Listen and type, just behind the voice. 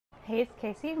Hey, it's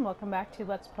Casey, and welcome back to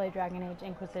Let's Play Dragon Age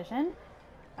Inquisition.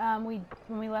 When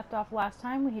we left off last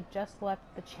time, we had just left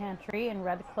the Chantry in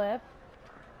Redcliffe,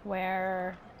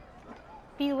 where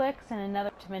Felix and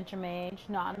another Dementia mage,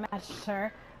 not a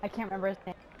magister, I can't remember his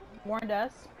name, warned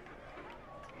us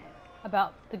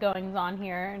about the goings-on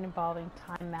here and involving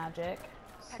time magic.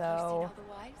 So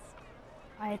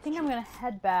I think I'm going to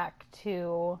head back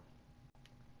to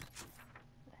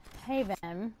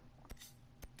Haven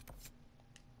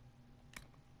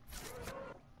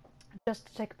just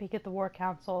to take a peek at the War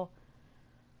Council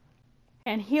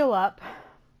and heal up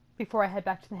before I head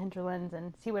back to the Hinterlands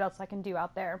and see what else I can do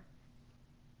out there.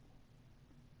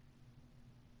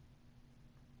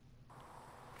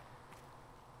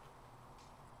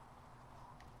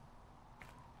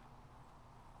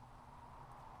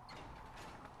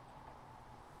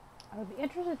 I would be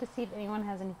interested to see if anyone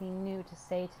has anything new to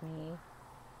say to me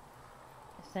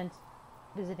since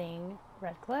visiting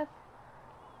Redcliffe.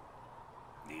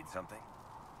 Need something?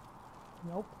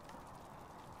 Nope.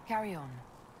 Carry on.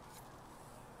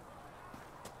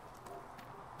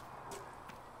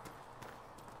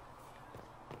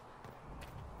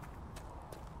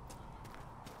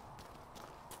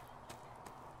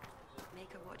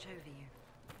 Make her watch over you.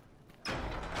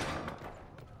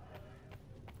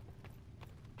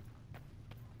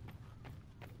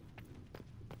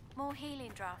 More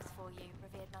healing drafts for you,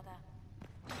 revered mother.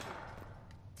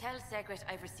 Tell Segret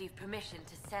I've received permission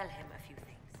to sell him a few things.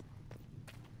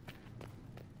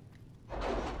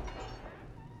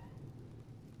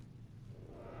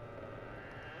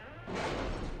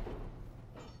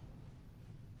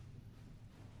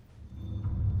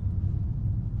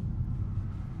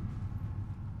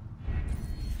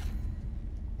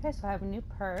 Okay, so I have a new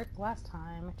perk. Last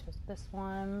time I chose this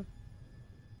one.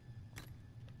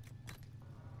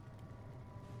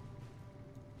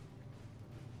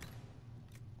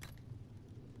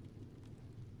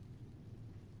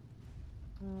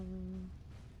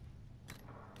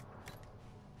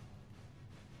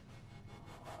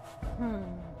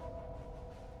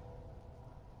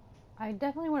 I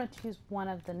definitely want to choose one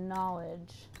of the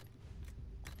knowledge.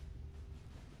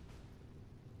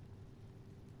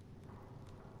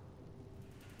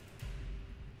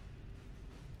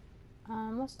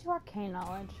 Let's do arcane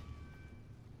knowledge.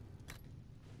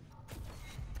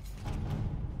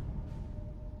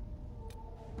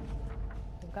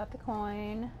 We've got the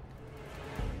coin.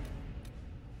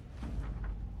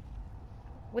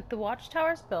 With the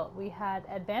watchtowers built, we had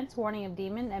advance warning of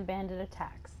demon and bandit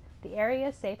attacks. The area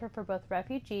is safer for both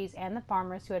refugees and the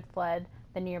farmers who had fled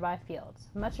the nearby fields.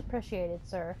 Much appreciated,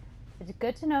 sir. It's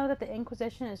good to know that the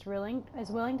Inquisition is willing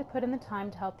to put in the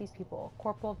time to help these people.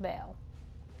 Corporal Vale.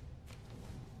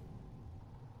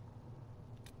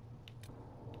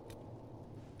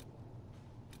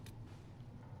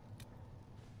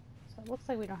 So it looks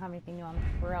like we don't have anything new on the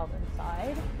Ferelden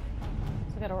side.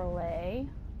 So we got a relay.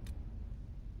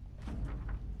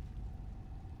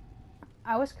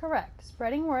 I was correct.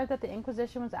 Spreading word that the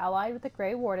Inquisition was allied with the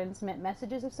Grey Wardens meant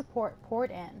messages of support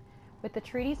poured in. With the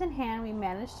treaties in hand, we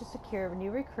managed to secure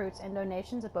new recruits and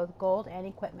donations of both gold and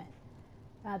equipment.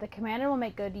 The commander will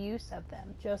make good use of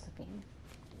them. Josephine.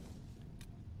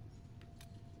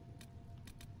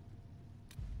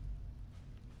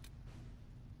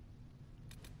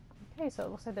 Okay, so it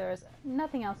looks like there's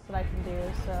nothing else that I can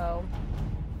do, so...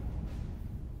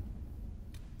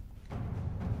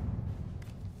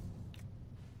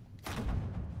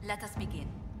 Let us begin.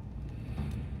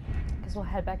 Because we'll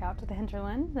head back out to the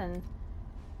Hinterlands and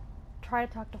try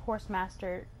to talk to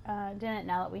Horsemaster Dennet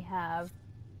now that we have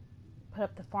put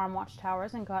up the farm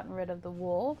watchtowers and gotten rid of the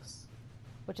wolves,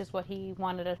 which is what he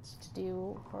wanted us to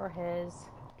do for his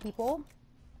people.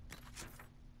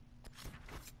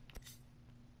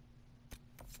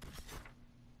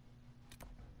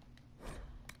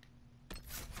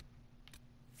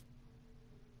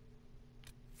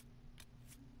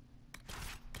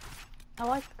 I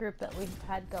like the group that we've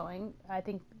had going. I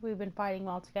think we've been fighting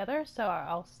well together, so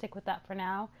I'll stick with that for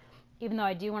now. Even though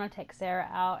I do want to take Sarah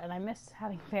out, and I miss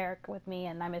having Varric with me,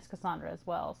 and I miss Cassandra as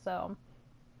well. So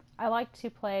I like to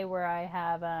play where I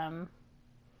have a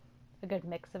good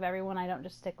mix of everyone. I don't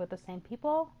just stick with the same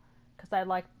people, because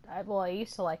I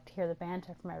used to like to hear the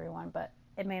banter from everyone, but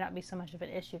it may not be so much of an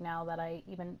issue now that I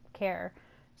even care.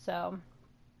 So...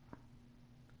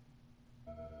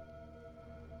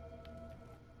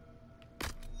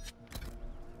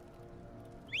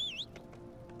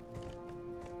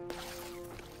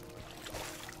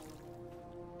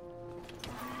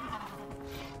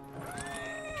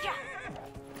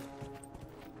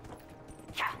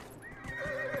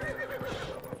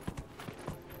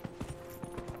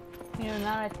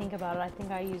 now that I think about it, I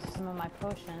think I used some of my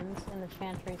potions in the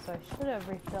chantry, so I should have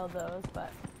refilled those,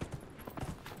 but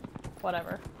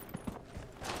whatever.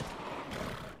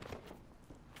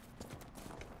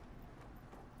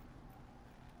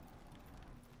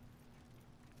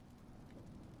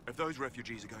 If those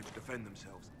refugees are going to defend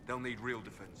themselves, they'll need real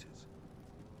defenses.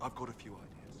 I've got a few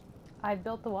ideas. I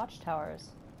built the watchtowers.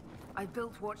 I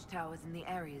built watchtowers in the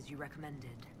areas you recommended.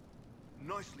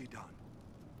 Nicely done.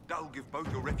 That'll give both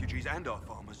your refugees and our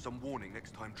farmers some warning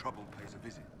next time trouble pays a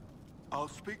visit. I'll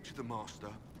speak to the Master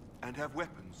and have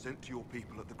weapons sent to your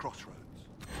people at the crossroads.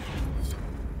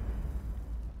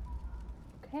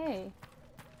 Okay.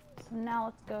 So now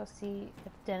let's go see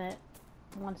if Dennet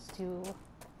wants to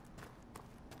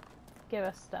give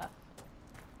us stuff.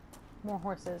 More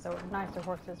horses, or nicer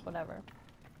horses, whatever.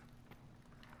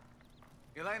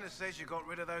 Elena says you got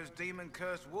rid of those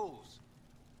demon-cursed wolves.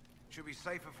 Should be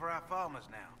safer for our farmers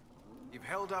now. You've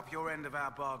held up your end of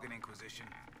our bargain, Inquisition.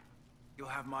 You'll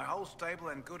have my whole stable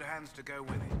and good hands to go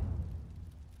with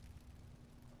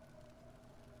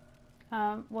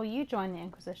it. Well, you join the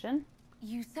Inquisition.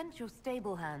 You sent your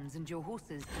stable hands and your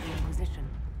horses to the Inquisition.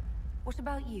 What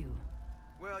about you?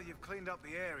 Well, you've cleaned up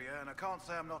the area, and I can't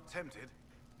say I'm not tempted.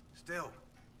 Still,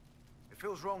 it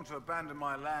feels wrong to abandon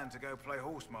my land to go play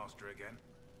Horsemaster again.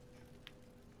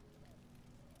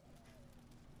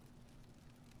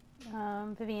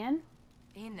 Vivienne?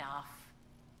 Enough.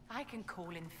 I can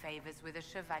call in favors with a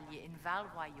chevalier in Val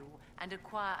Royaux and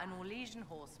acquire an Orlesian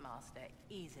horsemaster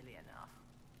easily enough.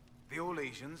 The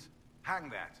Orlesians? Hang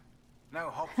that. No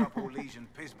hopped-up Orlesian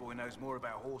pissboy knows more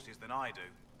about horses than I do.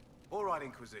 All right,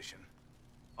 Inquisition.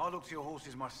 I'll look to your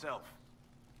horses myself.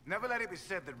 Never let it be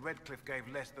said that Redcliffe gave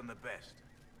less than the best.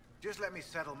 Just let me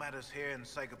settle matters here and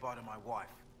say goodbye to my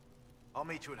wife. I'll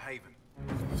meet you at Haven.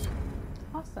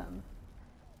 Awesome.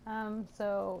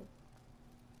 So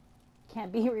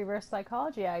can't be reverse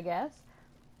psychology, I guess.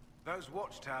 Those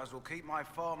watchtowers will keep my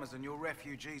farmers and your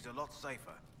refugees a lot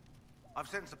safer. I've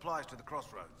sent supplies to the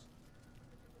crossroads.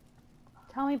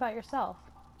 Tell me about yourself.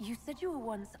 You said you were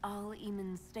once Arl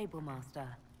Eamon's stable master.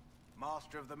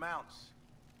 Master of the mounts.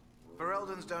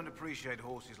 Fereldans don't appreciate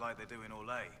horses like they do in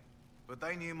Orlais, but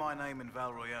they knew my name in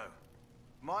Val Royaux.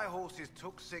 My horses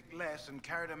took sick less and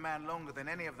carried a man longer than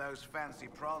any of those fancy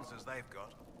prancers they've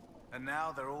got. And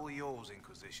now they're all yours,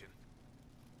 Inquisition.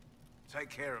 Take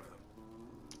care of them.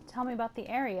 Tell me about the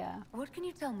area. What can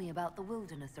you tell me about the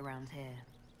wilderness around here?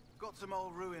 Got some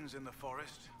old ruins in the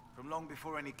forest, from long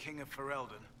before any king of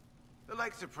Ferelden. The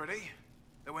lakes are pretty,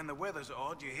 though when the weather's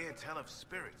odd, you hear tell of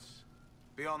spirits.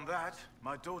 Beyond that,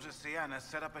 my daughter Sienna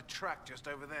set up a track just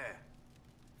over there.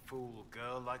 Fool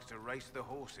girl likes to race the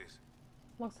horses.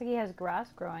 Looks like he has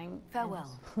grass growing Farewell. in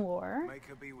his floor. Make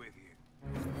her be with you.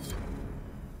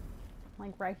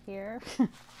 Like right here.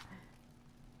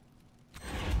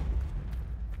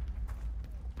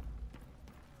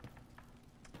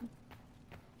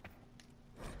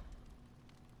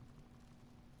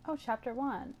 Oh, chapter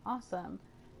 1. Awesome.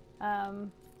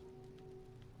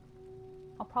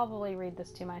 I'll probably read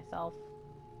this to myself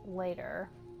later.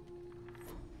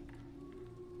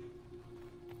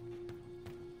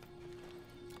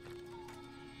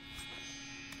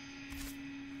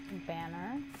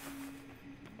 Banner.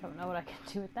 Don't know what I can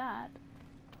do with that,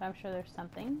 but I'm sure there's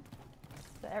something.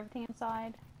 Is that everything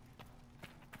inside?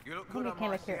 You look I good think I on came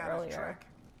my back here Sienna's earlier. track.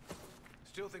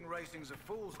 Still think racing's a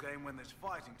fool's game when there's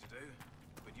fighting to do,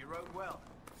 but you rode well.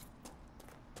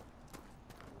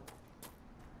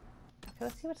 Okay,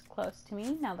 let's see what's close to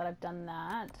me now that I've done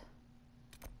that.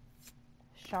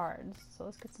 Shards. So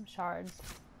let's get some shards.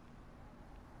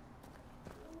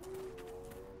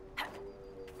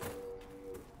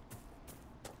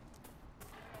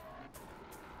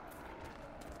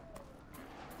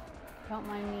 Don't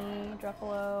mind me,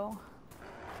 Druffalo.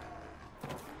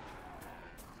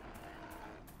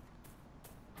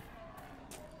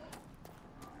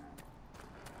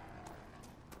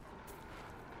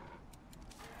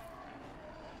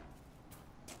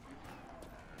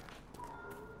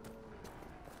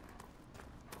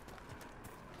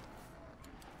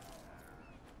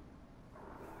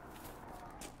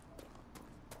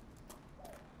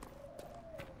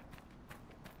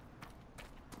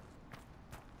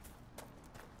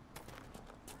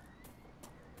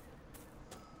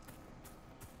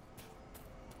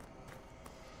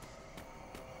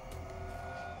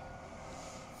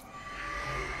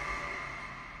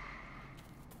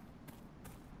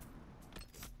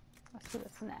 Let's do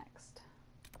this next.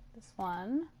 This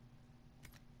one.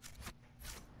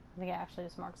 I think I actually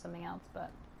just marked something else,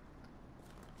 but...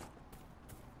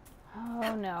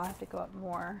 Oh no, I have to go up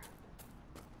more.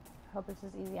 hope this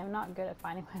is easy. I'm not good at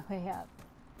finding my way up.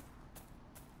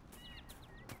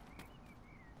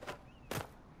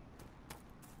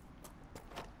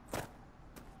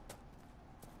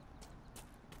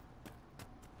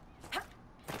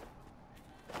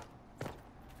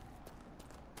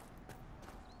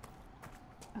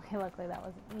 Okay, luckily that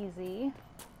was easy.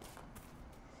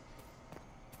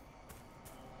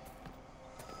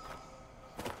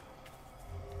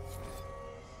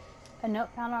 A note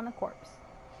found on a corpse.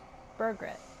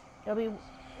 Burgrit. It'll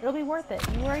be worth it.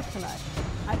 You worry too much.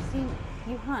 I've seen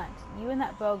you hunt. You and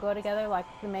that bow go together like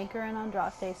the Maker and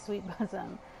Andraste's sweet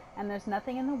bosom. And there's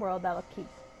nothing in the world that'll keep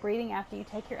breathing after you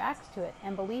take your axe to it.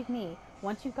 And believe me,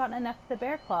 once you've gotten enough of the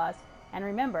bear claws, and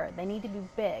remember, they need to be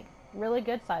big, really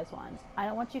good sized ones. I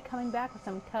don't want you coming back with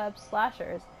some cub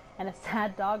slashers and a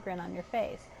sad dog grin on your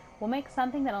face. We'll make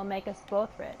something that'll make us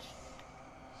both rich.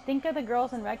 Think of the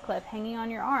girls in Redcliffe hanging on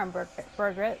your arm,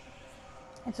 Burgrit.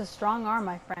 It's a strong arm,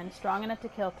 my friend, strong enough to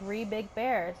kill 3 big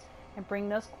bears and bring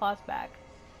those claws back.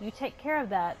 You take care of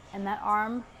that, and that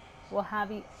arm will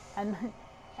have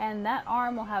and that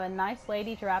arm will have a nice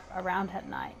lady to wrap around at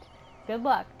night. Good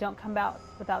luck. Don't come out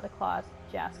without the claws,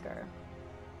 Jasker.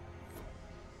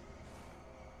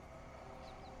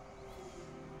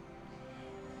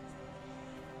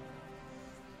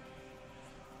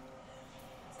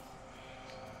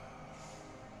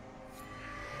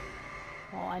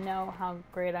 Well, I know how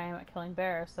great I am at killing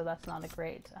bears, so that's not a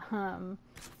great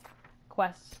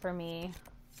quest for me.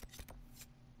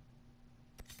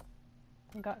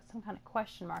 I've got some kind of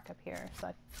question mark up here, so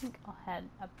I think I'll head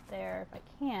up there if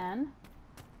I can.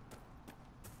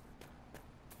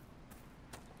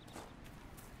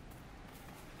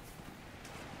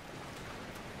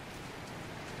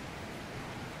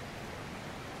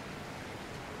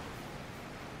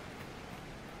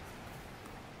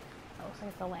 That looks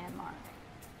like it's a landmark.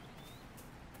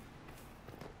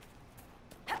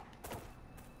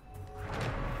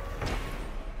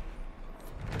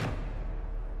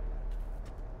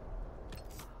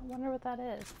 I wonder what that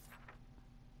is.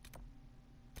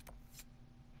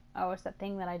 Oh, it's that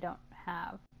thing that I don't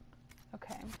have.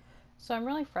 Okay. So I'm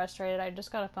really frustrated. I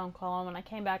just got a phone call, and when I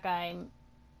came back, I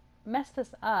messed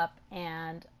this up,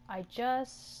 and I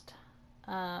just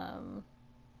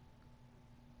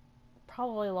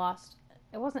probably lost,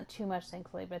 it wasn't too much,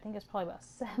 thankfully, but I think it's probably about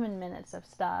 7 minutes of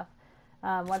stuff.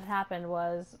 What happened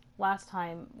was, last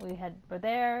time were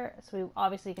there, so we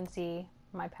obviously can see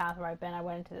my path where I've been. I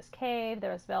went into this cave,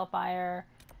 there was Veilfire,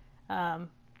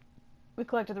 we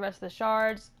collected the rest of the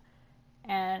shards,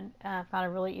 and found a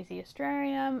really easy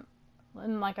astrarium,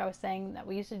 and like I was saying, that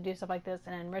we used to do stuff like this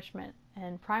in enrichment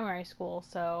in primary school,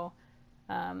 so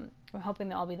I'm hoping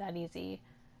they'll all be that easy.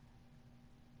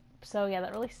 So yeah,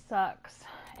 that really sucks,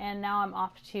 and now I'm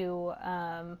off to,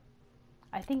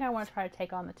 I think I want to try to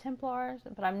take on the Templars,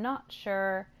 but I'm not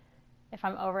sure if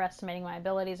I'm overestimating my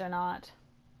abilities or not.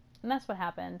 And that's what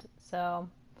happened, so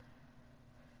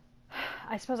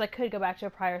I suppose I could go back to a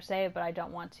prior save, but I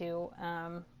don't want to,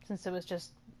 since it was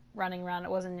just running around. It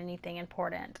wasn't anything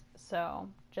important, so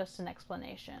just an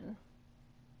explanation.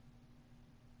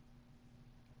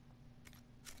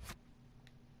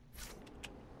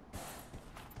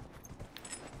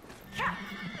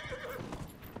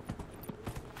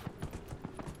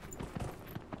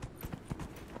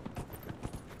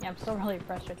 Yeah, I'm still really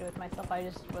frustrated with myself. I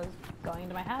just was going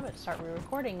into my habit to start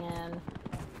re-recording, and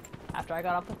after I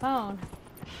got off the phone.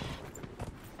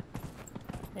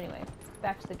 Anyway,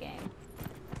 back to the game.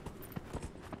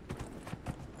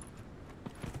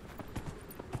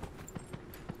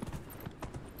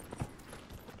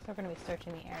 So we're going to be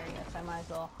searching the area, so I might as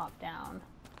well hop down.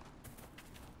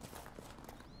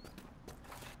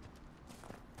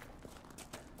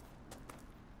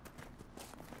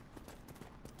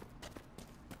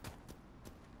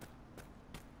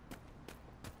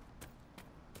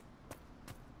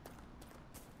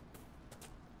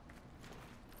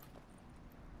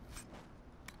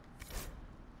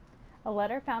 A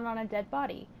letter found on a dead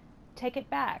body. Take it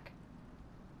back.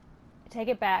 Take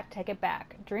it back, take it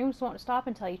back. Dreams won't stop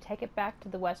until you take it back to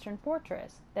the Western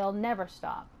Fortress. They'll never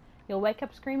stop. You'll wake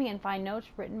up screaming and find notes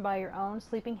written by your own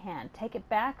sleeping hand. Take it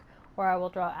back, or I will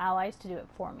draw allies to do it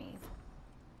for me.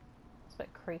 It's a bit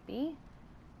creepy.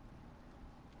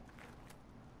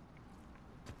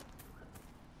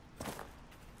 So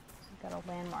we've got a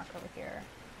landmark over here.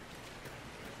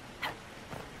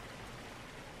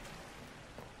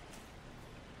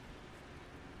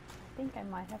 I think I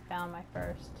might have found my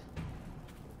first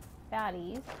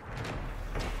baddies.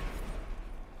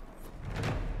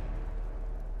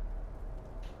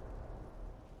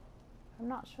 I'm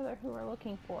not sure who we're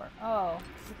looking for. Oh,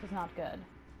 this is not good.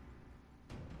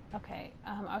 Okay,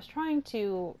 I was trying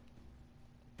to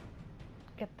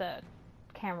get the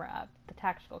camera up, the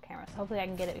tactical camera, so hopefully I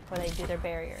can get it before they do their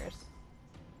barriers.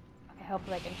 Okay,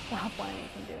 hopefully I can stop one of you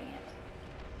from doing it.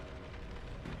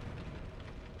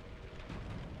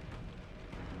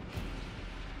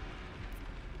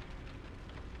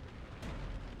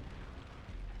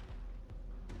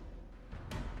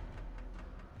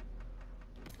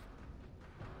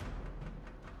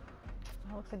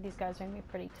 Oh, looks like these guys are going to be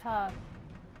pretty tough.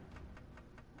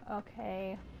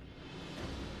 Okay.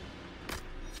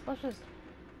 Let's just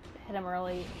hit them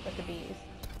early with the bees.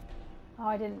 Oh,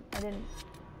 I didn't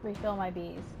refill my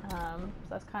bees. So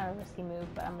that's kind of a risky move,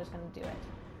 but I'm just going to do it.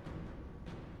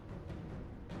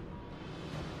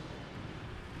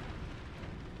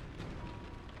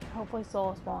 Hopefully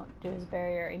Solus won't do his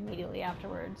barrier immediately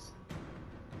afterwards.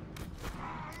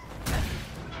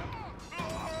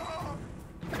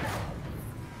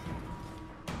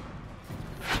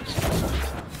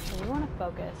 So we want to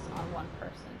focus on one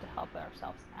person to help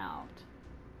ourselves out.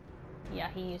 Yeah,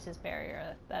 he used his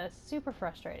barrier. That is super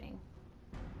frustrating.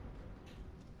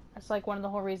 That's like one of the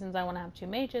whole reasons I want to have 2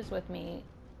 mages with me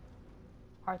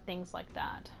are things like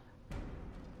that.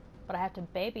 But I have to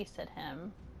babysit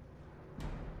him.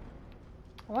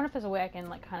 I wonder if there's a way I can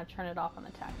like kind of turn it off on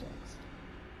the tactics.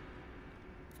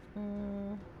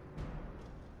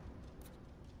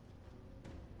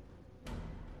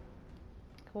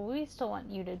 Cool. We still want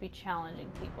you to be challenging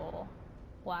people,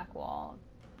 Blackwall.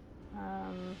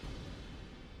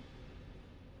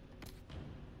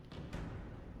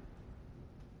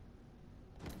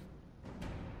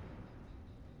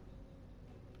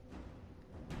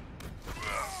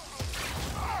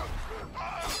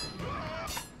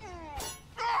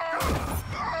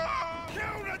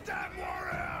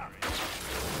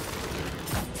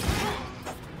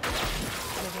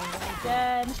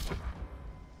 Dead.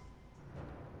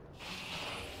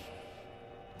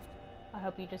 I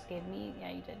hope you just gave me,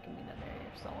 yeah, you did give me the barrier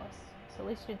of Solus. So at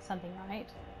least you did something right.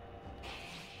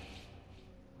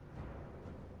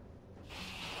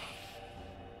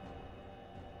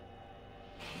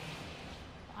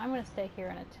 I'm gonna stay here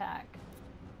and attack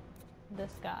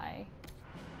this guy,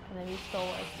 and then use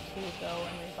Solus to go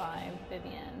and revive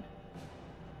Vivian.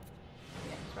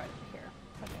 Yeah, he's right over here.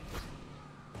 Perfect.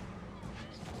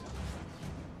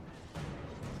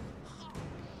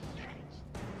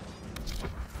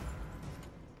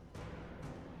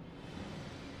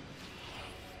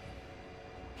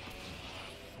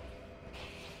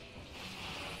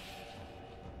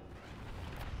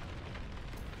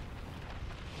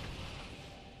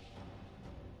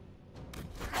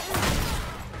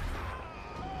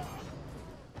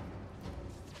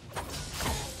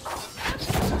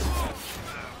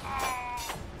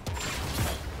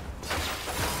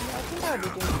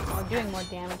 Doing more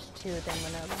damage too than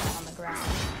when they're on the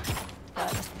ground.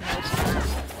 But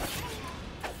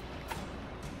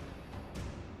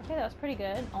okay, that was pretty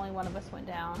good. Only one of us went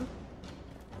down.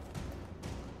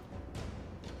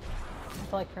 I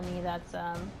feel like for me that's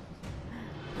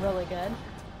really good.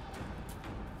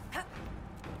 But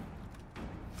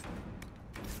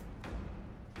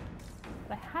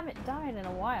I haven't died in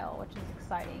a while, which is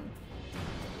exciting.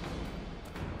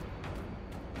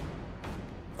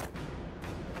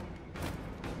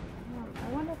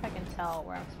 I wonder if I can tell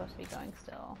where I'm supposed to be going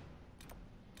still.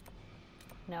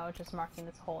 No, it's just marking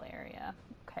this whole area.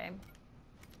 Okay.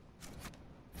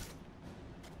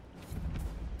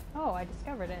 Oh, I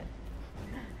discovered it.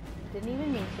 Didn't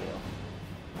even mean to.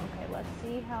 Okay, let's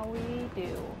see how we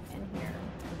do in here.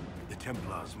 The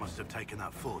Templars must have taken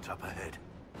that fort up ahead.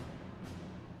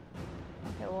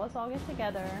 Okay, well, let's all get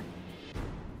together.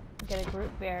 Get a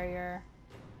group barrier.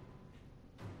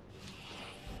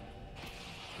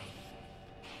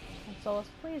 Solus,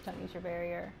 please don't use your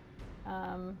barrier.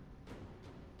 I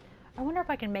wonder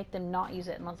if I can make them not use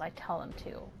it unless I tell them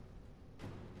to.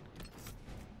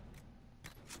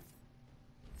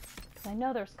 Because I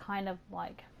know there's kind of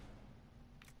like...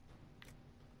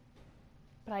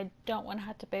 But I don't want to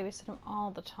have to babysit them all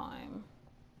the time.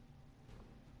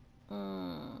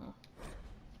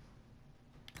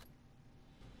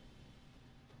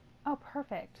 Oh,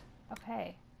 perfect.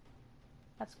 Okay.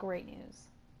 That's great news.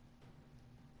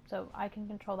 So I can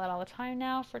control that all the time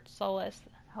now for Solus.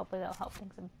 Hopefully that'll help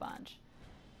things a bunch.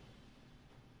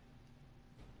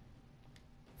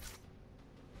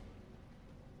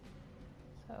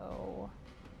 So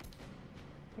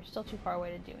you're still too far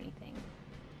away to do anything.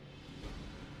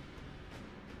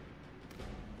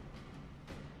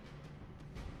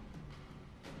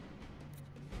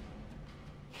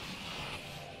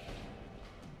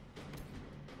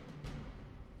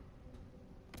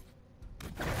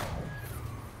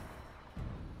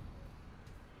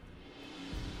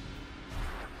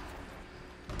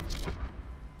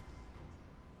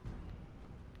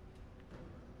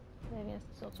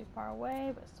 is still too far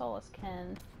away, but Solus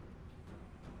can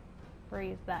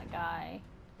freeze that guy.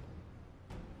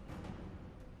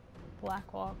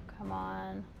 Blackwall, come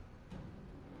on.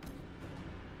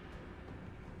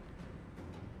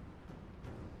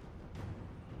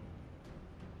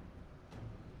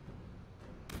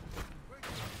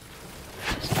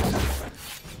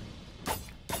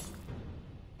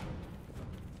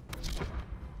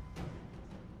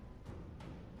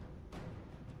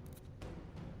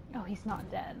 Oh, he's not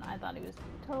dead. I thought he was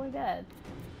totally dead.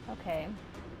 Okay.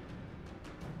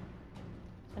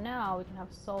 So now we can have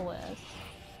Solus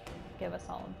give us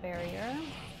all a barrier.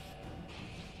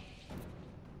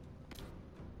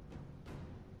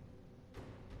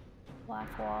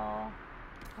 Blackwall.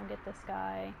 Come get this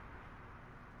guy.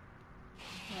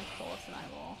 And then Solus and I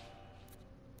will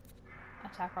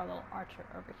attack our little archer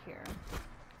over here.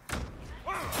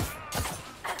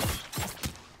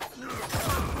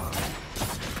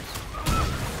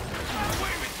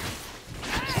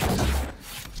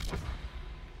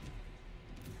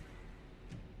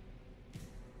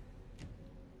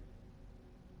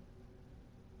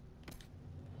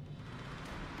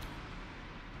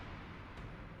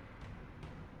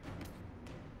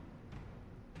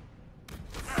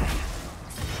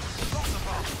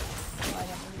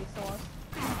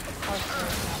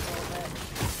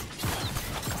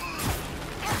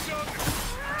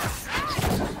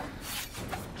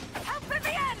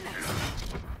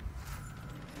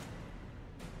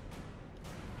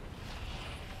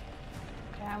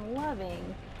 I'm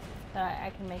loving that I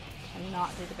can make him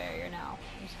not do the barrier now.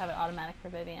 Just have it automatic for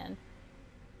Vivian.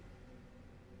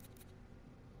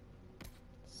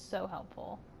 So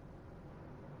helpful.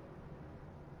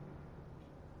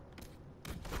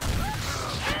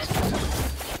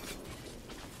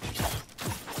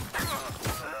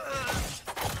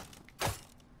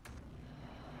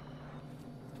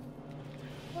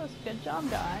 That was a good job,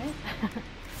 guys.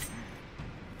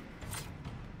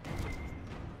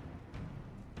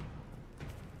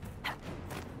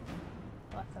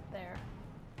 What's up there?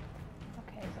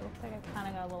 Okay, so it looks like I've kind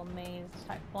of got a little maze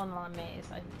type. Well, not a maze.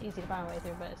 Easy to find my way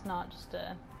through, but it's not just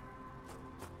a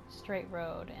straight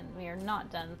road, and we are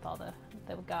not done with all the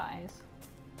guys.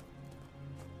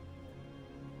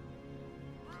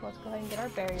 So let's go ahead and get our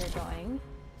barrier going.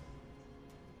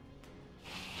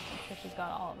 Make sure she's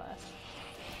got all of us.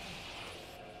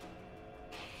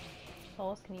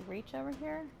 Solus, can you reach over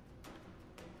here?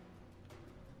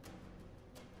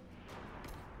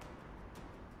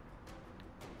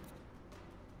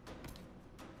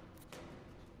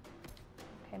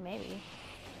 Okay, maybe.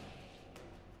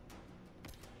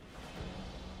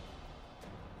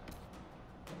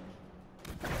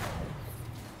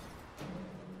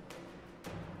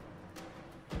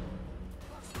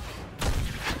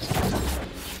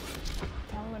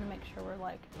 Now we want to make sure we're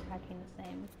like attacking the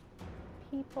same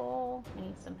people. We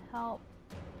need some help.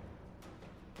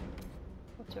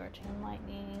 Let's do our chain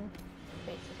lightning,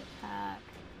 basic attack.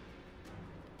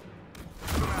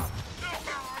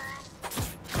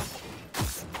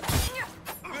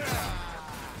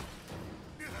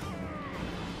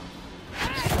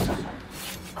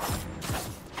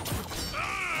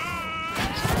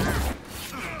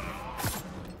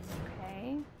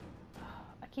 Okay.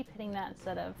 I keep hitting that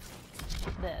instead of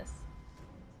this.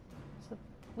 So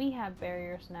we have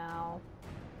barriers now,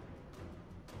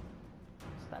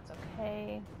 so that's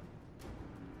okay.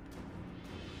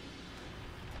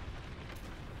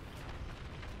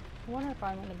 I wonder if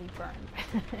I'm going to be burned by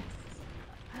this.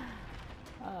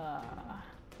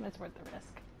 It's worth the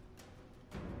risk.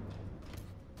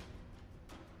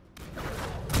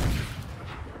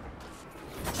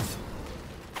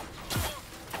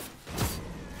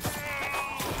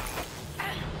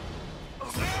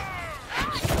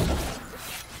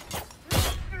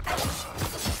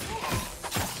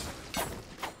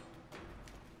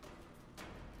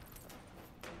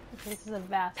 This is a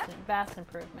vast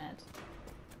improvement.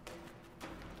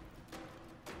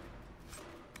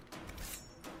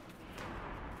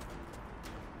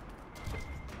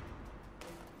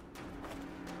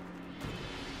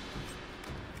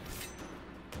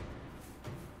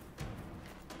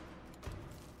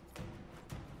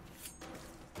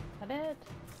 Is that it?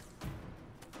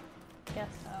 Guess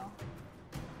so.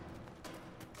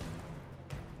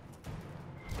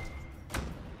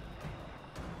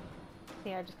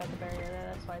 See, I just got the barrier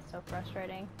there, that's why it's so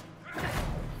frustrating.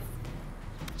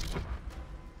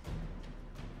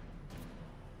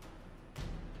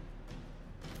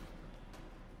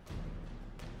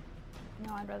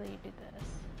 No, I'd rather you do this.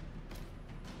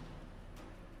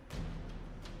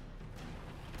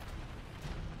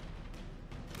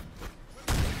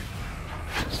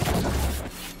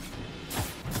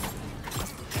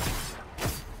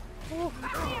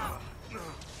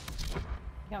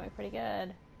 pretty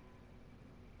good.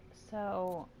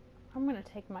 So I'm gonna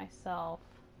take myself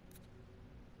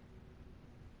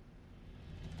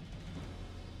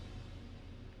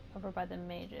over by the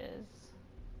mages.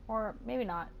 Or maybe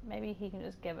not. Maybe he can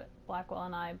just give it. Blackwell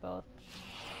and I both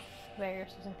barriers,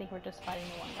 since I think we're just fighting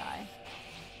the one guy.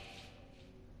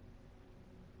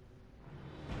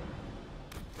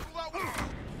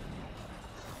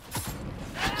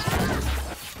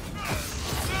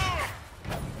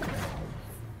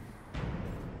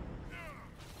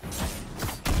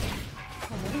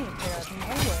 Oh, maybe he appeared out of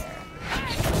nowhere.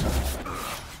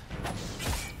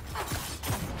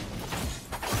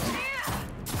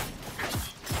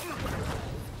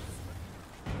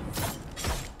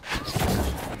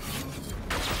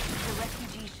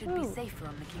 Should be safer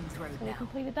on the King's Road So we now.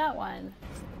 completed that one.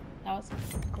 That was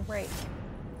great.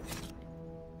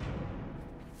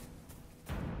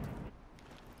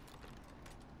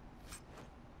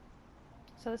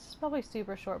 So this is probably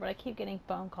super short, but I keep getting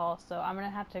phone calls, so I'm going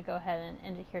to have to go ahead and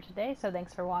end it here today. So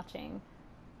thanks for watching.